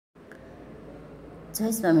જય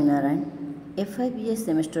Swaminarayan. FyBa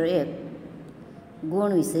semester 1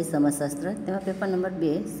 ગુણ વિષય સમાજશાસ્ત્ર, તેમાં પેપર નંબર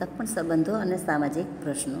 2 સગપણ સંબંધો અને સામાજિક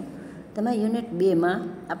પ્રશ્નો. તેમાં યુનિટ 2માં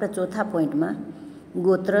આપણે ચોથા પોઈન્ટમાં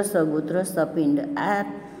ગોત્ર, સગોત્ર, સપિંડ આ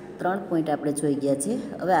 3 પોઈન્ટ આપણે જોઈ ગયા છે.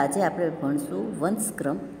 હવે આજે આપણે ભણશું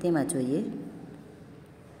વંશક્રમ. તેમાં જોઈએ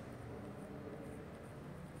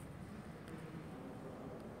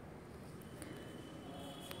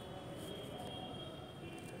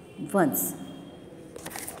વંશ.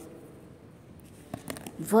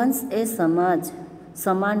 વંશ એ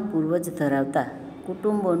સમાન પૂર્વજ ધરાવતા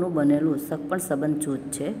કુટુંબોનું બનેલું સગપણ સંબંધ જૂથ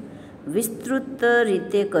છે. વિસ્તૃત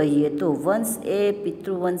રીતે કહીએ તો વંશ એ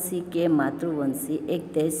પિતૃવંશી કે માતૃવંશી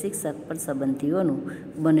એકદૈશિક સગપણ સંબંધીઓનું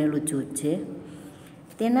બનેલું જૂથ છે.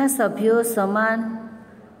 તેના સભ્યો સમાન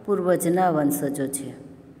પૂર્વજના વંશજો છે.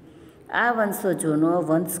 આ વંશજોનો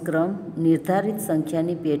વંશક્રમ નિર્ધારિત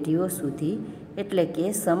સંખ્યાની પેઢીઓ સુધી એટલે કે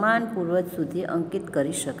સમાન પૂર્વજ સુધી અંકિત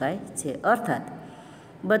કરી શકાય છે. અર્થાત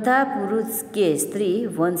બધા પુરુષ કે સ્ત્રી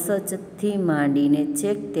વંશજથી માંડીને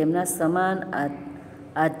છેક તેમના સમાન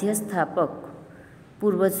આદ્યસ્થાપક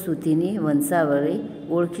પૂર્વજ સુધીની વંશાવળી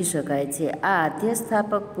ઓળખી શકાય છે. આ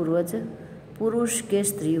આદ્યસ્થાપક પૂર્વજ પુરુષ કે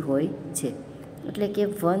સ્ત્રી હોય છે. એટલે કે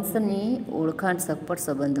વંશની ઓળખાણ સગપણ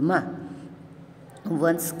સંબંધમાં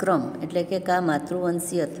વંશક્રમ એટલે કે કા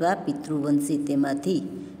માતૃવંશી અથવા પિતૃવંશી તેમાંથી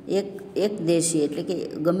એક દેશી એટલે કે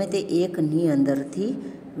ગમે તે એકની અંદરથી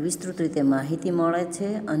વિસ્તૃત રીતે માહિતી મળે છે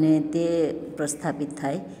અને તે પ્રસ્થાપિત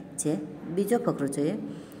થાય છે. બીજો ફકરો જોઈએ.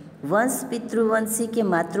 વંશ પિતૃવંશી કે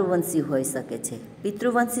માતૃવંશી હોઈ શકે છે.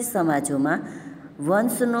 પિતૃવંશી સમાજોમાં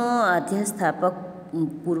વંશનો આદ્યસ્થાપક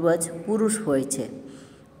પૂર્વજ પુરુષ હોય છે.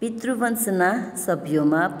 પિતૃવંશના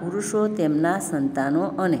સભ્યોમાં પુરુષો, તેમના સંતાનો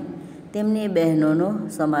અને તેમની બહેનોનો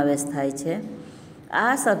સમાવેશ થાય છે.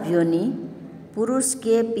 આ સભ્યોની પુરુષ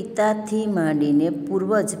કે પિતાથી માંડીને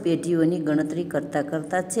પૂર્વજ પેઢીઓની ગણતરી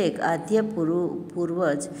કરતાં છેક આદ્ય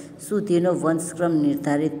પૂર્વજ સુધીનો વંશક્રમ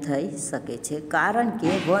નિર્ધારિત થઈ શકે છે. કારણ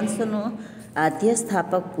કે વંશનો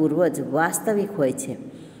આદ્યસ્થાપક પૂર્વજ વાસ્તવિક હોય છે.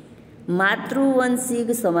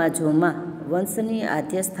 માતૃવંશી સમાજોમાં વંશની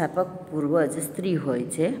આદ્યસ્થાપક પૂર્વજ સ્ત્રી હોય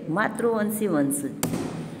છે. માતૃવંશી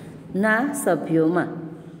વંશના સભ્યોમાં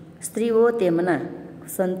સ્ત્રીઓ, તેમના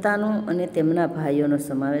સંતાનો અને તેમના ભાઈઓનો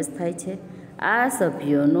સમાવેશ થાય છે. આ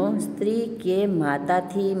સભ્યોનો સ્ત્રી કે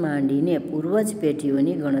માતાથી માંડીને પૂર્વજ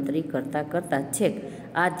પેઢીઓની ગણતરી કરતાં છેક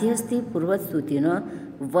આદ્યથી પૂર્વજ સુધીનો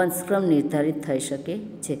વંશક્રમ નિર્ધારિત થઈ શકે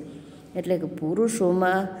છે. એટલે કે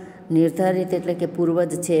પુરુષોમાં નિર્ધારિત એટલે કે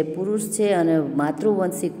પૂર્વજ છે પુરુષ છે અને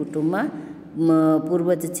માતૃવંશી કુટુંબમાં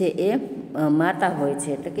પૂર્વજ છે એ માતા હોય છે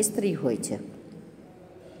એટલે કે સ્ત્રી હોય છે.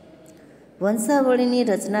 વંશાવળીની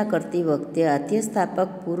રચના કરતી વખતે આદ્યસ્થાપક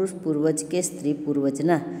પુરુષ પૂર્વજ કે સ્ત્રી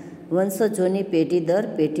પૂર્વજના વંશજોની પેઢી દર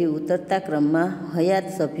પેઢી ઉતરતા ક્રમમાં હયાત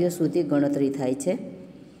સભ્યો સુધી ગણતરી થાય છે.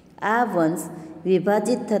 આ વંશ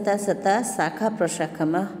વિભાજિત થતાં છતાં શાખા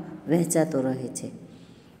પ્રશાખામાં વહેંચાતો રહે છે.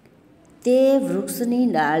 તે વૃક્ષની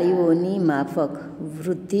ડાળીઓની માફક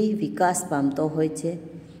વૃદ્ધિ વિકાસ પામતો હોય છે,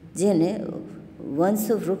 જેને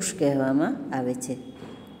વંશવૃક્ષ કહેવામાં આવે છે.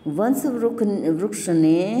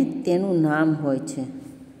 વંશવૃક્ષને તેનું નામ હોય છે.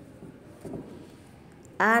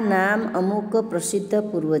 આ નામ અમુક પ્રસિદ્ધ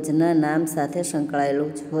પૂર્વજના નામ સાથે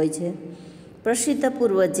સંકળાયેલું હોય છે. પ્રસિદ્ધ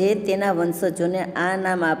પૂર્વજે તેના વંશજોને આ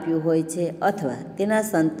નામ આપ્યું હોય છે અથવા તેના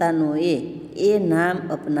સંતાનોએ એ નામ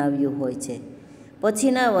અપનાવ્યું હોય છે.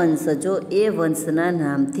 પછીના વંશજો એ વંશના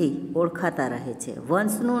નામથી ઓળખાતા રહે છે.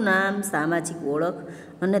 વંશનું નામ સામાજિક ઓળખ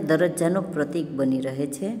અને દરજ્જાનું પ્રતીક બની રહે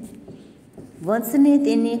છે. વંશને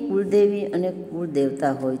તેની કુળદેવી અને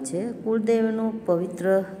કુળદેવતા હોય છે. કુળદેવીનું પવિત્ર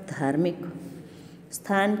ધાર્મિક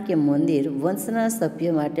સ્થાન કે મંદિર વંશના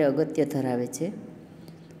સભ્ય માટે અગત્ય ધરાવે છે.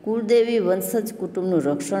 કુળદેવી વંશજ કુટુંબનું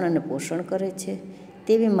રક્ષણ અને પોષણ કરે છે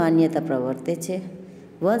તેવી માન્યતા પ્રવર્તે છે.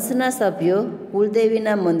 વંશના સભ્યો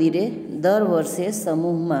કુળદેવીના મંદિરે દર વર્ષે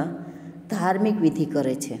સમૂહમાં ધાર્મિક વિધિ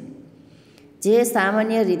કરે છે, જે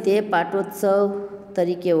સામાન્ય રીતે પાટોત્સવ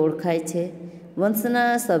તરીકે ઓળખાય છે.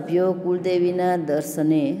 વંશના સભ્યો કુળદેવીના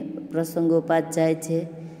દર્શને પ્રસંગોપાત જાય છે,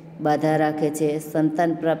 બાધા રાખે છે.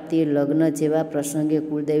 સંતાન પ્રાપ્તિ, લગ્ન જેવા પ્રસંગે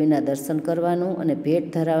કુળદેવીના દર્શન કરવાનું અને ભેટ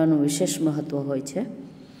ધરાવવાનું વિશેષ મહત્ત્વ હોય છે.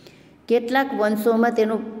 કેટલાક વંશોમાં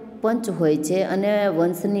તેનું પંચ હોય છે અને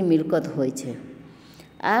વંશની મિલકત હોય છે.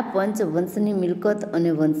 આ પંચ વંશની મિલકત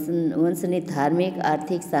અને વંશની ધાર્મિક,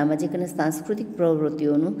 આર્થિક, સામાજિક અને સાંસ્કૃતિક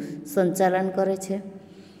પ્રવૃત્તિઓનું સંચાલન કરે છે.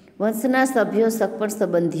 વંશના સભ્યો સગપણ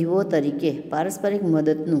સંબંધીઓ તરીકે પારસ્પરિક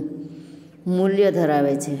મદદનું મૂલ્ય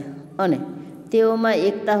ધરાવે છે અને તેઓમાં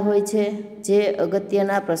એકતા હોય છે, જે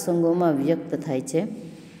અગત્યના પ્રસંગોમાં વ્યક્ત થાય છે.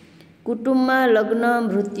 કુટુંબમાં લગ્ન,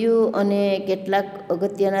 મૃત્યુ અને કેટલાક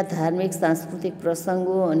અગત્યના ધાર્મિક સાંસ્કૃતિક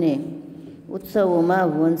પ્રસંગો અને ઉત્સવોમાં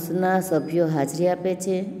વંશના સભ્યો હાજરી આપે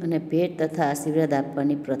છે અને ભેટ તથા આશીર્વાદ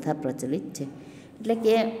આપવાની પ્રથા પ્રચલિત છે. એટલે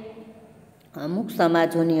કે અમુક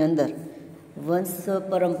સમાજોની અંદર વંશ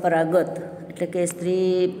પરંપરાગત એટલે કે સ્ત્રી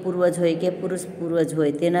પૂર્વજ હોય કે પુરુષ પૂર્વજ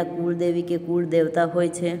હોય તેના કુળદેવી કે કુળદેવતા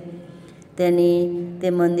હોય છે. તે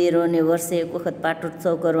મંદિરોને વર્ષે એક વખત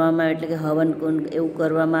પાટોત્સવ કરવામાં આવે એટલે કે હવન કુંડ એવું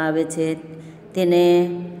કરવામાં આવે છે. તેને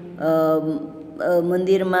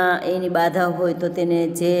મંદિરમાં એની બાધા હોય તો તેને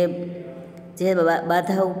જે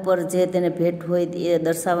બાધા ઉપર જે તેને ભેટ હોય એ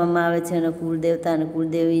દર્શાવવામાં આવે છે અને કુળદેવતા અને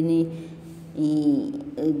કુળદેવીની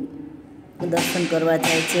દર્શન કરવા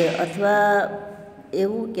જાય છે. અથવા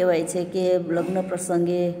એવું કહેવાય છે કે લગ્ન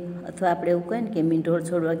પ્રસંગે અથવા આપણે એવું કહીએ ને કે મીંઢોળ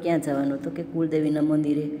છોડવા ક્યાં જવાનું, તો કે કુળદેવીના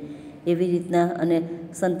મંદિરે. એવી રીતના અને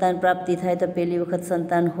સંતાન પ્રાપ્તિ થાય તો પહેલી વખત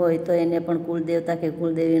સંતાન હોય તો એને પણ કુળદેવતા કે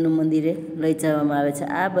કુળદેવીનું મંદિરે લઈ જવામાં આવે છે.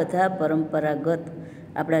 આ બધા પરંપરાગત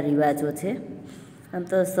આપણા રિવાજો છે, આમ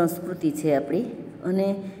તો સંસ્કૃતિ છે આપણી. અને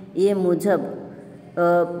એ મુજબ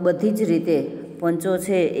બધી જ રીતે પંચો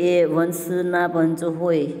છે એ વંશના પંચો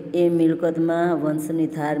હોય એ મિલકતમાં વંશની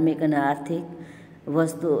ધાર્મિક અને આર્થિક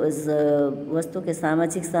વસ્તુ કે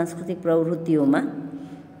સામાજિક સાંસ્કૃતિક પ્રવૃત્તિઓમાં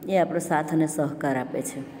એ આપણો સાથ અને સહકાર આપે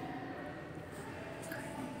છે.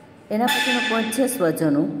 એના પછીનો પોઈન્ટ છે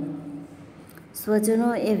સ્વજનો. સ્વજનો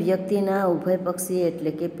એ વ્યક્તિના ઉભયપક્ષી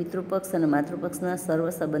એટલે કે પિતૃપક્ષ અને માતૃપક્ષના સર્વ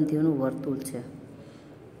સંબંધીઓનું વર્તુળ છે.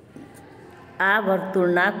 આ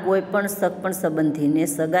વર્તુળના કોઈ પણ સગપણ સંબંધીને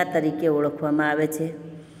સગા તરીકે ઓળખવામાં આવે છે.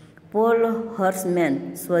 પોલ હર્સમેન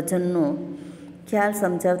સ્વજનનો ખ્યાલ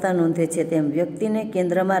સમજાવતા નોંધે છે તેમ વ્યક્તિને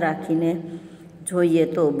કેન્દ્રમાં રાખીને જોઈએ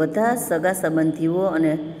તો બધા સગા સંબંધીઓ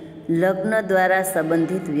અને લગ્ન દ્વારા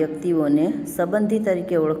સંબંધિત વ્યક્તિઓને સંબંધી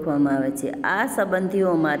તરીકે ઓળખવામાં આવે છે. આ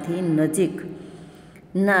સંબંધીઓમાંથી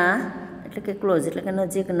નજીકના એટલે કે ક્લોઝ એટલે કે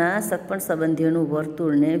નજીકના સગપણ સંબંધીઓનું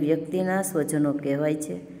વર્તુળને વ્યક્તિના સ્વજનો કહેવાય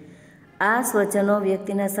છે. આ સ્વજનો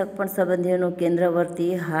વ્યક્તિના સગપણ સંબંધીઓનું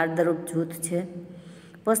કેન્દ્રવર્તી હારદરૂપ જૂથ છે.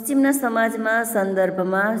 પશ્ચિમના સમાજમાં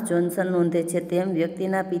સંદર્ભમાં જોન્સન નોંધે છે તેમ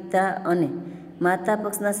વ્યક્તિના પિતા અને માતા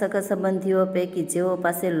પક્ષના સગા સંબંધીઓ પૈકી જેઓ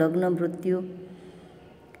પાસે લગ્ન, મૃત્યુ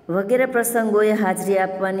વગેરે પ્રસંગોએ હાજરી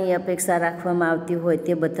આપવાની અપેક્ષા રાખવામાં આવતી હોય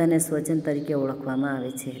તે બધાને સ્વજન તરીકે ઓળખવામાં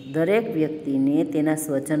આવે છે. દરેક વ્યક્તિને તેના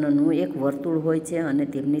સ્વજનોનું એક વર્તુળ હોય છે અને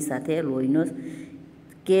તેમની સાથે લોહીનો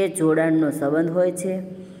કે જોડાણનો સંબંધ હોય છે.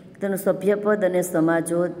 તેનું સભ્યપદ અને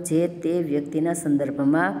સમાજો જે તે વ્યક્તિના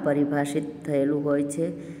સંદર્ભમાં પરિભાષિત થયેલું હોય છે.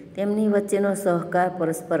 તેમની વચ્ચેનો સહકાર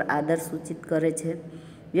પરસ્પર આદર સૂચિત કરે છે.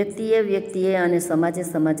 વ્યક્તિએ અને સમાજે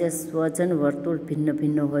સ્વજન વર્તુળ ભિન્ન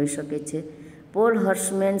ભિન્ન હોઈ શકે છે. પોલ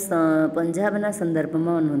હર્સમેન પંજાબના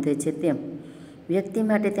સંદર્ભમાં નોંધે છે તેમ વ્યક્તિ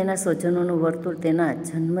માટે તેના સ્વજનોનું વર્તુળ તેના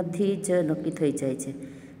જન્મથી જ નક્કી થઈ જાય છે.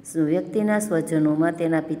 વ્યક્તિના સ્વજનોમાં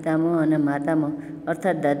તેના પિતામહ અને માતામહ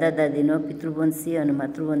અર્થાત દાદા દાદીનો પિતૃવંશી અને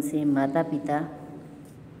માતૃવંશી માતા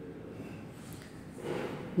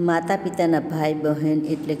પિતાના ભાઈ બહેન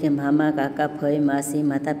એટલે કે મામા, કાકા, ફઈ, માસી,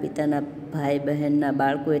 માતા પિતાના ભાઈ બહેનના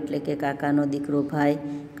બાળકો એટલે કે કાકાનો દીકરો ભાઈ,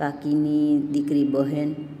 કાકીની દીકરી બહેન,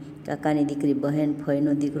 કાકાની દીકરી બહેન,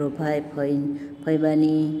 ફઈનો દીકરો ભાઈ,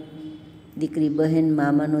 ફઈબાની દીકરી બહેન,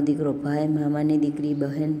 મામાનો દીકરો ભાઈ, મામાની દીકરી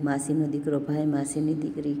બહેન, માસીનો દીકરો ભાઈ, માસીની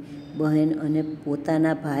દીકરી બહેન અને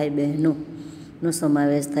પોતાના ભાઈ બહેનોનો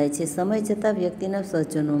સમાવેશ થાય છે. સમય જતાં વ્યક્તિના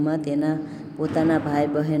સ્વજનોમાં તેના પોતાના ભાઈ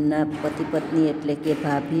બહેનના પતિ પત્ની એટલે કે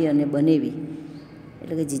ભાભી અને બનેવી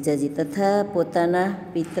એટલે કે જીજાજી તથા પોતાના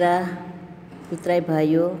પિતરાઈ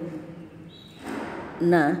ભાઈઓના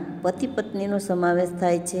પતિ પત્નીનો સમાવેશ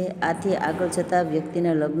થાય છે. આથી આગળ જતાં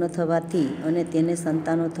વ્યક્તિના લગ્ન થવાથી અને તેને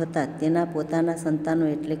સંતાનો થતાં તેના પોતાના સંતાનો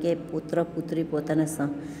એટલે કે પુત્ર પુત્રી પોતાના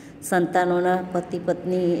સંતાનોના પતિ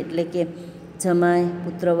પત્ની એટલે કે જમાઈ,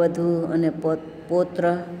 પુત્રવધુ અને પૌત્ર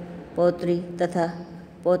પૌત્રી તથા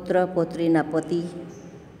પૌત્ર પૌત્રીના પતિ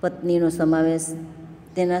પત્નીનો સમાવેશ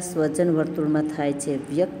તેના સ્વજન વર્તુળમાં થાય છે.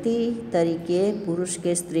 વ્યક્તિ તરીકે પુરુષ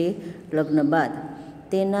કે સ્ત્રી લગ્ન બાદ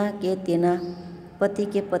તેના કે તેના પતિ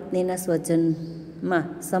કે પત્નીના સ્વજનમાં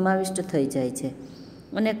સમાવિષ્ટ થઈ જાય છે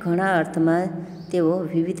અને ઘણા અર્થમાં તેઓ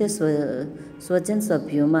વિવિધ સ્વજન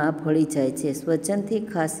સભ્યોમાં ભળી જાય છે. સ્વજનથી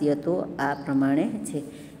ખાસિયતો આ પ્રમાણે છે.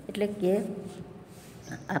 એટલે કે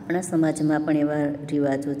આપણા સમાજમાં પણ એવા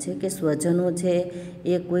રિવાજો છે કે સ્વજનો છે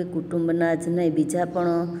એ કોઈ કુટુંબના જ નહીં, બીજા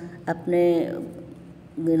પણ આપણે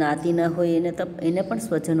જ્ઞાતિના હોય એને પણ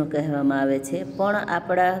સ્વજનો કહેવામાં આવે છે. પણ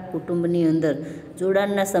આપણા કુટુંબની અંદર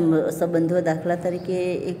જોડાણના સંબંધો, દાખલા તરીકે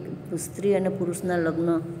એક સ્ત્રી અને પુરુષના લગ્ન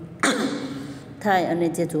થાય અને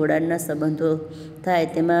જે જોડાણના સંબંધો થાય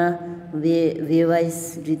તેમાં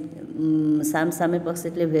સામસામે પક્ષ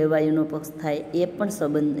એટલે વેવાયુનો પક્ષ થાય એ પણ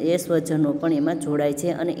સ્વજનો પણ એમાં જોડાય છે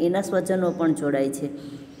અને એના સ્વજનો પણ જોડાય છે.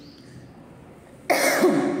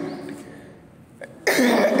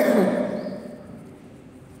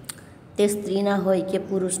 તે સ્ત્રીના હોય કે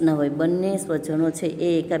પુરુષના હોય, બંને સ્વજનો છે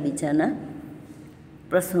એ એકાબીજાના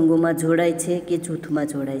પ્રસંગોમાં જોડાય છે કે જૂથમાં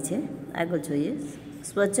જોડાય છે. આગળ જોઈએ.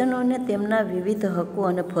 સ્વજનોને તેમના વિવિધ હક્કો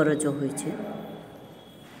અને ફરજો હોય છે.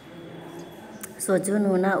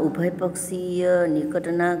 સ્વજનોના ઉભયપક્ષીય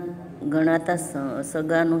નિકટના ગણાતા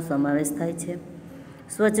સગાનો સમાવેશ થાય છે.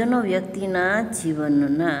 સ્વજનો વ્યક્તિના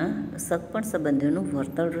જીવનના સગપણ સંબંધોનું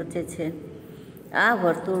વર્તુળ રચે છે. આ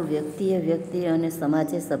વર્તુળ વ્યક્તિ અને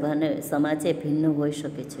સમાજે ભિન્ન હોઈ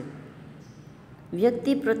શકે છે.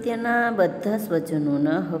 વ્યક્તિ પ્રત્યેના બધા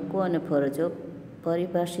સ્વજનોના હક્કો અને ફરજો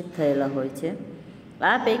પરિભાષિત થયેલા હોય છે.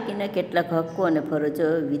 આ પૈકીના કેટલાક હક્કો અને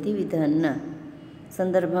ફરજો વિધિ-વિધાનના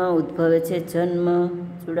સંદર્ભમાં ઉદ્ભવે છે. જન્મ,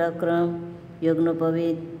 ચૂડાક્રમ,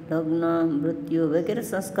 યજ્ઞોપવિત, લગ્ન, મૃત્યુ વગેરે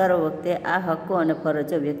સંસ્કારો વખતે આ હક્કો અને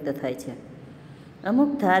ફરજો વ્યક્ત થાય છે.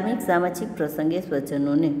 અમુક ધાર્મિક સામાજિક પ્રસંગે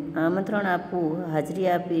સ્વજનોને આમંત્રણ આપવું, હાજરી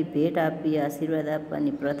આપવી, ભેટ આપવી, આશીર્વાદ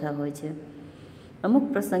આપવાની પ્રથા હોય છે.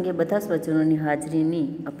 અમુક પ્રસંગે બધા સ્વજનોની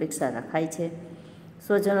હાજરીની અપેક્ષા રખાય છે.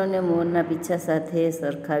 સ્વજનોને મોરના પીંછા સાથે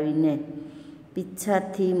સરખાવીને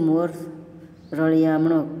પીંછાથી મોર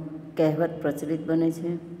રળિયામણો કહેવત પ્રચલિત બને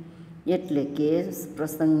છે. એટલે કે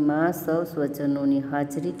પ્રસંગમાં સૌ સ્વજનોની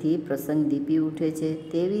હાજરીથી પ્રસંગ દીપી ઉઠે છે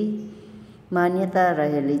તેવી માન્યતા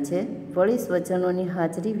રહેલી છે. વળી સ્વજનોની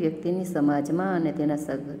હાજરી વ્યક્તિની સમાજમાં અને તેના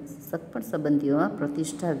સગપણ સંબંધીઓમાં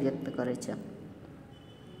પ્રતિષ્ઠા વ્યક્ત કરે છે.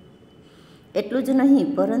 એટલું જ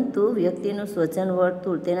નહીં, પરંતુ વ્યક્તિનું સ્વજન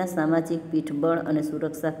વર્તુળ તેના સામાજિક પીઠબળ અને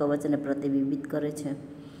સુરક્ષા કવચને પ્રતિબિંબિત કરે છે.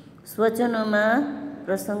 સ્વજનોમાં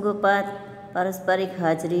પ્રસંગોપાત પારસ્પરિક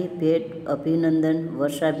હાજરી, ભેટ, અભિનંદન,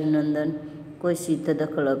 વર્ષાભિનંદન, કોઈ સિદ્ધ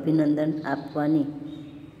દખલ અભિનંદન આપવાની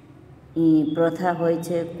પ્રથા હોય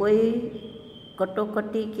છે. કોઈ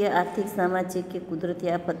કટોકટી કે આર્થિક, સામાજિક કે કુદરતી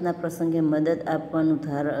આફતના પ્રસંગે મદદ આપવાનું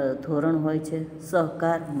ધોરણ હોય છે.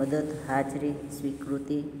 સહકાર, મદદ, હાજરી,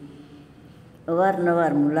 સ્વીકૃતિ,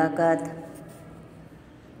 અવારનવાર મુલાકાત,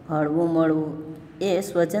 હળવું મળવું એ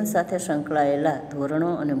સ્વજન સાથે સંકળાયેલા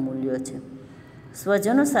ધોરણો અને મૂલ્યો છે.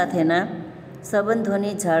 સ્વજનો સાથેના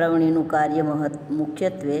સંબંધોની જાળવણીનું કાર્ય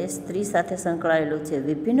મુખ્યત્વે સ્ત્રી સાથે સંકળાયેલું છે.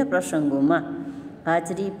 વિભિન્ન પ્રસંગોમાં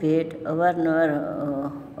હાજરી, ભેટ, અવારનવાર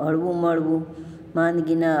હળવું મળવું,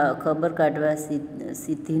 માંદગીના ખબર કાઢવા,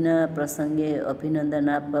 સિદ્ધિના પ્રસંગે અભિનંદન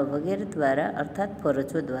આપવા વગેરે દ્વારા અર્થાત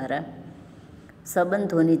ફરજો દ્વારા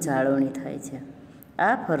સંબંધોની જાળવણી થાય છે.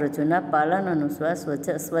 આ ફરજોના પાલન અનુસાર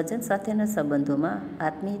સ્વજન સાથેના સંબંધોમાં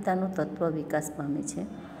આત્મીયતાનું તત્વ વિકાસ પામે છે,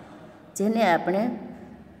 જેને આપણે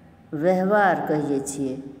વ્યવહાર કહીએ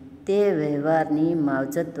છીએ. તે વ્યવહારની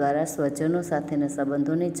માવજત દ્વારા સ્વજનો સાથેના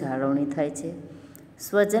સંબંધોની જાળવણી થાય છે.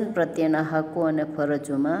 સ્વજન પ્રત્યેના હક્કો અને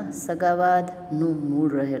ફરજોમાં સગાવાદનું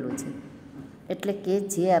મૂળ રહેલું છે. એટલે કે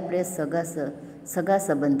જે આપણે સગા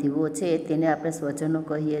સંબંધીઓ છે તેને આપણે સ્વજનો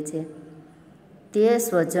કહીએ છીએ. તે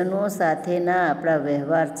સ્વજનો સાથેના આપણા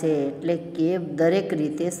વ્યવહાર છે. એટલે કે દરેક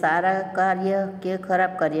રીતે સારા કાર્ય કે ખરાબ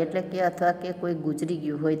કાર્ય, એટલે કે અથવા કે કોઈ ગુજરી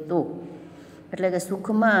ગયું હોય તો, એટલે કે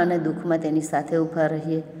સુખમાં અને દુઃખમાં તેની સાથે ઊભા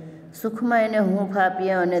રહીએ, સુખમાં એને હૂંફ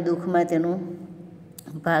આપીએ અને દુઃખમાં તેનો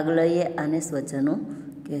ભાગ લઈએ, આને સ્વજનો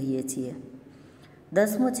કહીએ છીએ.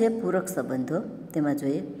 10મું છે પૂરક સંબંધો. તેમાં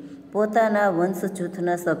જોઈએ પોતાના વંશ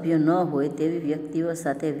જૂથના સભ્યો ન હોય તેવી વ્યક્તિઓ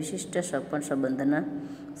સાથે વિશિષ્ટ સગપણ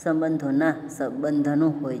સંબંધનો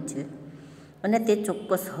હોય છે અને તે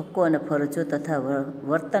ચોક્કસ હક્કો અને ફરજો તથા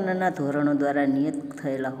વર્તનના ધોરણો દ્વારા નિયત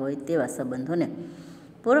થયેલા હોય તેવા સંબંધોને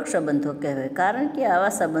પૂરક સંબંધો કહેવાય. કારણ કે આવા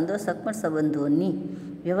સંબંધો સગપણ સંબંધોની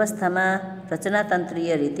વ્યવસ્થામાં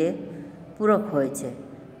રચનાતંત્રીય રીતે પૂરક હોય છે.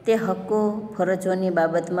 તે હક્કો ફરજોની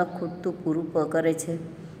બાબતમાં ખૂટતું પૂરું કરે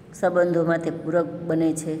છે. સંબંધોમાં તે પૂરક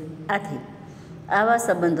બને છે. આથી આવા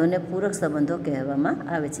સંબંધોને પૂરક સંબંધો કહેવામાં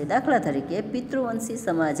આવે છે. દાખલા તરીકે પિતૃવંશી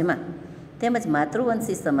સમાજમાં તેમજ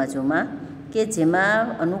માતૃવંશી સમાજોમાં કે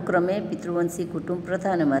જેમાં અનુક્રમે પિતૃવંશી કુટુંબ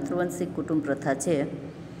પ્રથા અને માતૃવંશી કુટુંબ પ્રથા છે.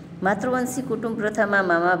 માતૃવંશી કુટુંબ પ્રથામાં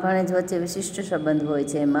મામા ભાણેજ વચ્ચે વિશિષ્ટ સંબંધ હોય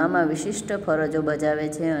છે. મામા વિશિષ્ટ ફરજો બજાવે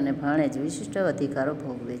છે અને ભાણેજ વિશિષ્ટ અધિકારો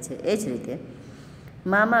ભોગવે છે. એ જ રીતે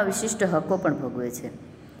મામા વિશિષ્ટ હક્કો પણ ભોગવે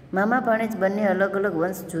છે. મામા ભાણેજ બંને અલગ અલગ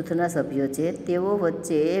વંશ જૂથના સભ્યો છે. તેઓ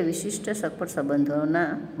વચ્ચે વિશિષ્ટ સગપણ સંબંધોના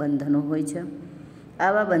બંધનો હોય છે.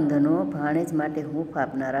 આવા બંધનો ભાણેજ માટે હૂંફ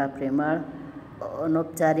આપનારા, પ્રેમાળ,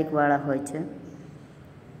 અનૌપચારિકવાળા હોય છે.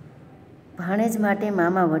 ભાણેજ માટે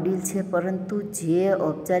મામા વડીલ છે, પરંતુ જે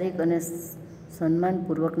ઔપચારિક અને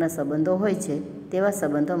સન્માનપૂર્વકના સંબંધો હોય છે તેવા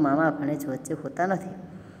સંબંધો મામા ભાણેજ વચ્ચે હોતા નથી.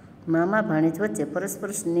 મામા ભાણેજ વચ્ચે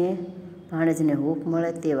પરસ્પર સ્નેહ, ભાણેજને હૂંફ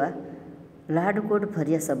મળે તેવા લાડકોડ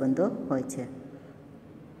ભર્યા સંબંધો હોય છે.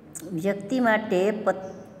 વ્યક્તિ માટે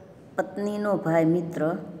પત્નીનો ભાઈ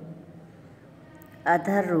મિત્ર,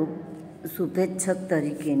 આધારરૂપ શુભેચ્છક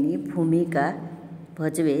તરીકેની ભૂમિકા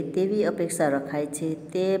ભજવે તેવી અપેક્ષા રખાય છે.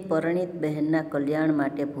 તે પરિણીત બહેનના કલ્યાણ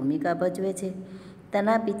માટે ભૂમિકા ભજવે છે.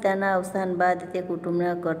 તેના પિતાના અવસાન બાદ તે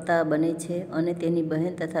કુટુંબના કર્તા બને છે અને તેની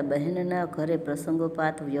બહેન તથા બહેનના ઘરે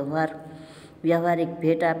પ્રસંગોપાત વ્યવહારિક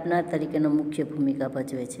ભેટ આપનાર તરીકેનો મુખ્ય ભૂમિકા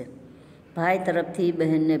ભજવે છે. ભાઈ તરફથી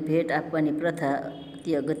બહેનને ભેટ આપવાની પ્રથા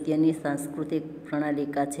અતિ અગત્યની સાંસ્કૃતિક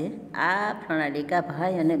પ્રણાલિકા છે. આ પ્રણાલિકા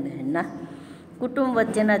ભાઈ અને બહેનના કુટુંબ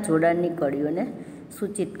વચ્ચેના જોડાણની કડીઓને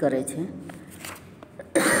સૂચિત કરે છે.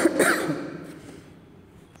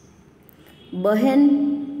 બહેન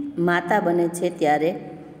માતા બને છે ત્યારે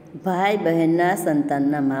ભાઈ બહેનના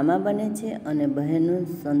સંતાનના મામા બને છે અને બહેનનું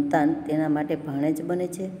સંતાન તેના માટે ભાણેજ બને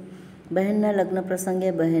છે. બહેનના લગ્ન પ્રસંગે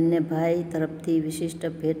બહેનને ભાઈ તરફથી વિશિષ્ટ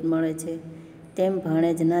ભેટ મળે છે. તેમ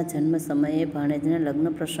ભાણેજના જન્મ સમયે, ભાણેજના લગ્ન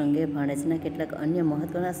પ્રસંગે, ભાણેજના કેટલાક અન્ય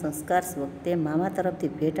મહત્વના સંસ્કાર વખતે મામા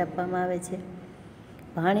તરફથી ભેટ આપવામાં આવે છે.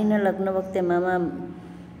 ભાણીના લગ્ન વખતે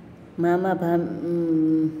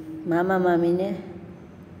મામા મામીને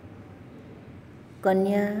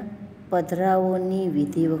કન્યા પધરાવોની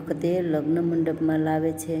વિધિ વખતે લગ્ન મંડપમાં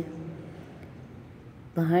લાવે છે.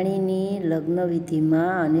 ભાણીની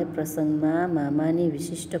લગ્નવિધિમાં અને પ્રસંગમાં મામાની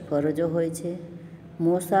વિશિષ્ટ ફરજો હોય છે.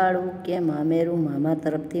 મોસાળું કે મામેરું મામા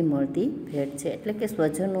તરફથી મળતી ભેટ છે. એટલે કે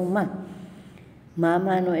સ્વજનોમાં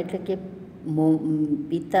મામાનો એટલે કે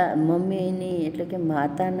મમ્મીની એટલે કે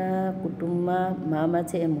માતાના કુટુંબમાં મામા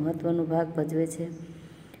છે એ મહત્ત્વનો ભાગ ભજવે છે.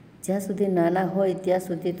 જ્યાં સુધી નાના હોય ત્યાં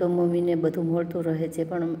સુધી તો મમ્મીને બધું મળતું રહે છે,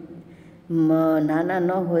 પણ નાના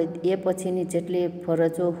ન હોય એ પછીની જેટલી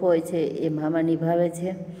ફરજો હોય છે એ મામા નિભાવે છે.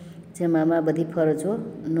 જે મામા બધી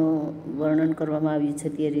ફરજોનું વર્ણન કરવામાં આવ્યું છે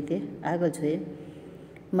તે રીતે આગળ જોઈએ.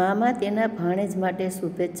 મામા તેના ભાણેજ માટે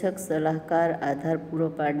શુભેચ્છક, સલાહકાર, આધાર પૂરો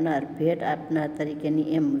પાડનાર, ભેટ આપનાર તરીકેની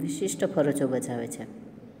એમ વિશિષ્ટ ફરજો બજાવે છે.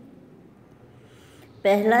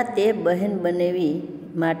 પહેલાં તે બહેન બનેવી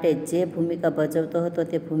માટે જે ભૂમિકા ભજવતો હતો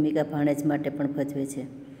તે ભૂમિકા ભાણેજ માટે પણ ભજવે છે.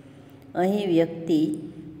 અહીં વ્યક્તિ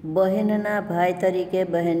બહેનના ભાઈ તરીકે,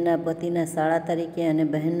 બહેનના પતિના શાળા તરીકે અને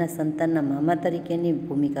બહેનના સંતાનના મામા તરીકેની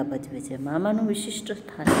ભૂમિકા ભજવે છે. મામાનું વિશિષ્ટ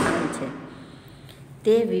સ્થાન છે.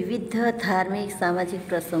 તે વિવિધ ધાર્મિક સામાજિક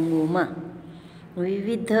પ્રસંગોમાં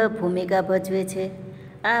વિવિધ ભૂમિકા ભજવે છે.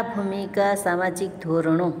 આ ભૂમિકા સામાજિક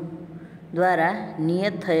ધોરણો દ્વારા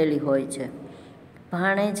નિયત થયેલી હોય છે.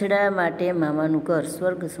 ભાણેજડા માટે મામાનું ઘર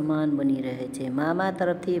સ્વર્ગ સમાન બની રહે છે. મામા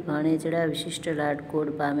તરફથી ભાણેજડા વિશિષ્ટ લાડકોડ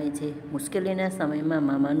પામે છે. મુશ્કેલીના સમયમાં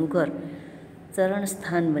મામાનું ઘર ચરણ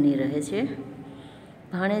સ્થાન બની રહે છે.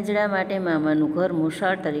 ભાણેજડા માટે મામાનું ઘર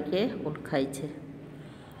મોસાળ તરીકે ઓળખાય છે.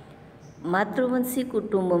 માતૃવંશી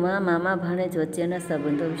કુટુંબમાં મામા ભાણેજ વચ્ચેના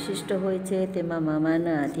સંબંધો વિશિષ્ટ હોય છે. તેમાં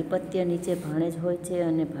મામાના આધિપત્ય નીચે ભાણેજ હોય છે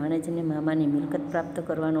અને ભાણેજને મામાની મિલકત પ્રાપ્ત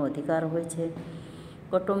કરવાનો અધિકાર હોય છે.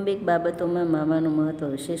 કૌટુંબિક બાબતોમાં મામાનું મહત્ત્વ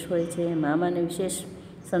વિશેષ હોય છે. મામાને વિશેષ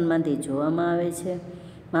સન્માનથી જોવામાં આવે છે.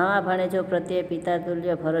 મામા ભાણેજો પ્રત્યે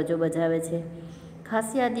પિતાતુલ્ય ફરજો બજાવે છે.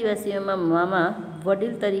 ખાસી આદિવાસીઓમાં મામા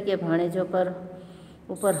વડીલ તરીકે ભાણેજો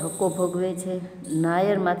ઉપર હક્કો ભોગવે છે.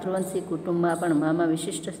 નાયર માતૃવંશી કુટુંબમાં પણ મામા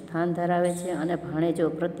વિશિષ્ટ સ્થાન ધરાવે છે અને ભાણેજો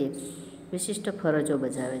પ્રત્યે વિશિષ્ટ ફરજો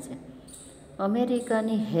બજાવે છે.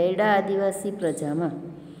 અમેરિકાની હૈડા આદિવાસી પ્રજામાં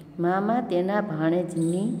મામા તેના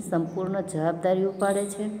ભાણેજની સંપૂર્ણ જવાબદારી ઉપાડે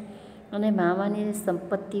છે અને મામાની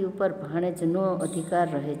સંપત્તિ ઉપર ભાણેજનો અધિકાર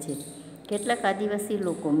રહે છે. કેટલાક આદિવાસી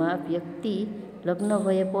લોકોમાં વ્યક્તિ લગ્ન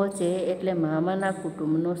વયે પહોંચે એટલે મામાના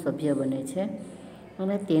કુટુંબનો સભ્ય બને છે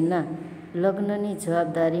અને તેના લગ્નની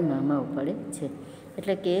જવાબદારી મામા ઉપાડે છે.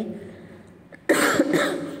 એટલે કે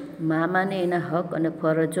મામાને એના હક અને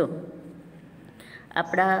ફરજો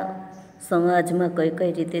આપણા સમાજમાં કઈ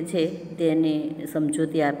કઈ રીતે છે તેની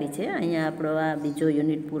સમજૂતી આપી છે. અહીંયા આપણો આ બીજો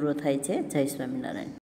યુનિટ પૂરો થાય છે. જય સ્વામિનારાયણ.